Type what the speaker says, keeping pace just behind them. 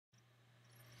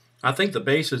I think the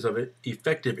basis of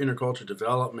effective intercultural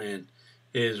development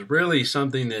is really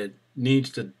something that needs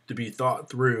to be thought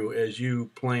through as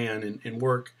you plan and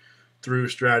work through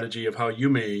strategy of how you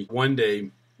may one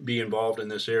day be involved in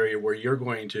this area where you're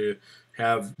going to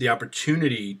have the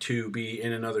opportunity to be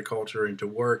in another culture and to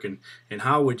work, and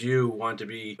how would you want to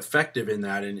be effective in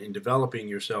that and in developing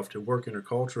yourself to work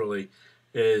interculturally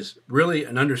is really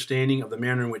an understanding of the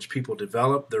manner in which people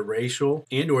develop their racial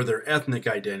and or their ethnic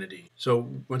identity. So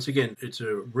once again, it's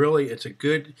a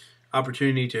good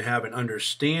opportunity to have an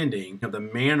understanding of the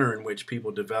manner in which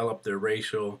people develop their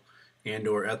racial and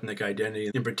or ethnic identity.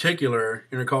 In particular,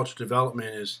 intercultural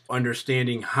development is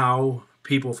understanding how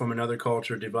people from another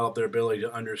culture develop their ability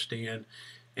to understand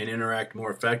and interact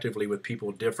more effectively with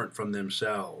people different from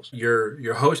themselves.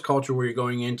 Your host culture where you're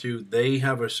going into, they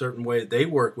have a certain way they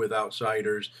work with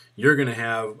outsiders. You're going to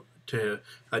have to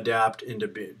adapt and to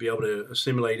be able to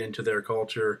assimilate into their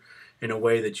culture in a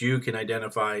way that you can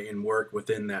identify and work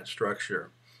within that structure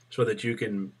so that you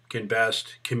can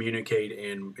best communicate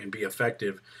and be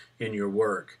effective in your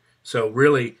work. So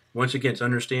really, once again, it's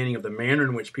understanding of the manner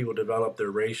in which people develop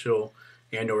their racial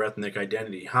and or ethnic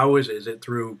identity. How is it? Is it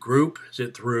through group? Is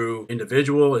it through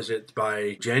individual? Is it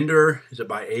by gender? Is it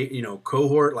by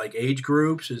cohort, like age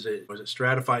groups? Was it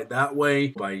stratified that way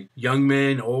by young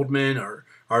men, old men?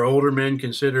 Are older men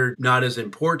considered not as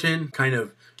important? Kind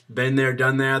of been there,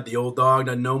 done that. The old dog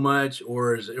doesn't know much,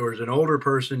 or is an older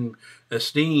person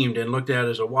esteemed and looked at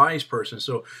as a wise person?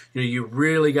 So you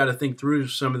really got to think through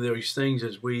some of those things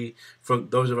as we, from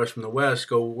those of us from the West,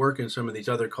 go work in some of these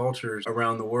other cultures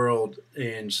around the world,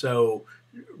 and so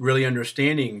really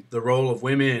understanding the role of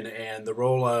women and the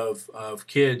role of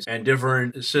kids and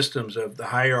different systems of the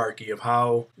hierarchy of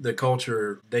how the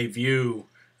culture they view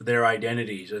their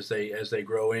identities as they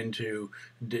grow into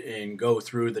and go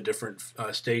through the different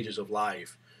stages of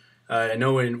life. I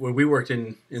know when we worked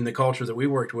in the culture that we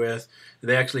worked with,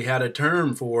 they actually had a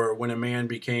term for when a man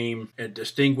became a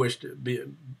distinguished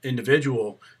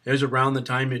individual. It was around the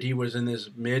time that he was in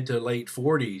his mid to late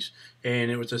 40s,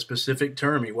 and it was a specific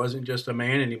term. He wasn't just a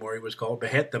man anymore. He was called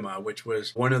Behetema, which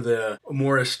was one of the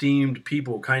more esteemed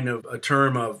people, kind of a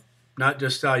term of not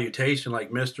just salutation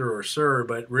like Mr. or Sir,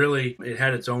 but really it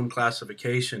had its own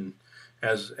classification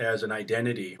as an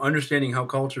identity. Understanding how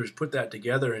cultures put that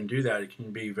together and do that, it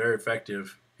can be very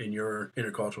effective in your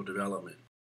intercultural development.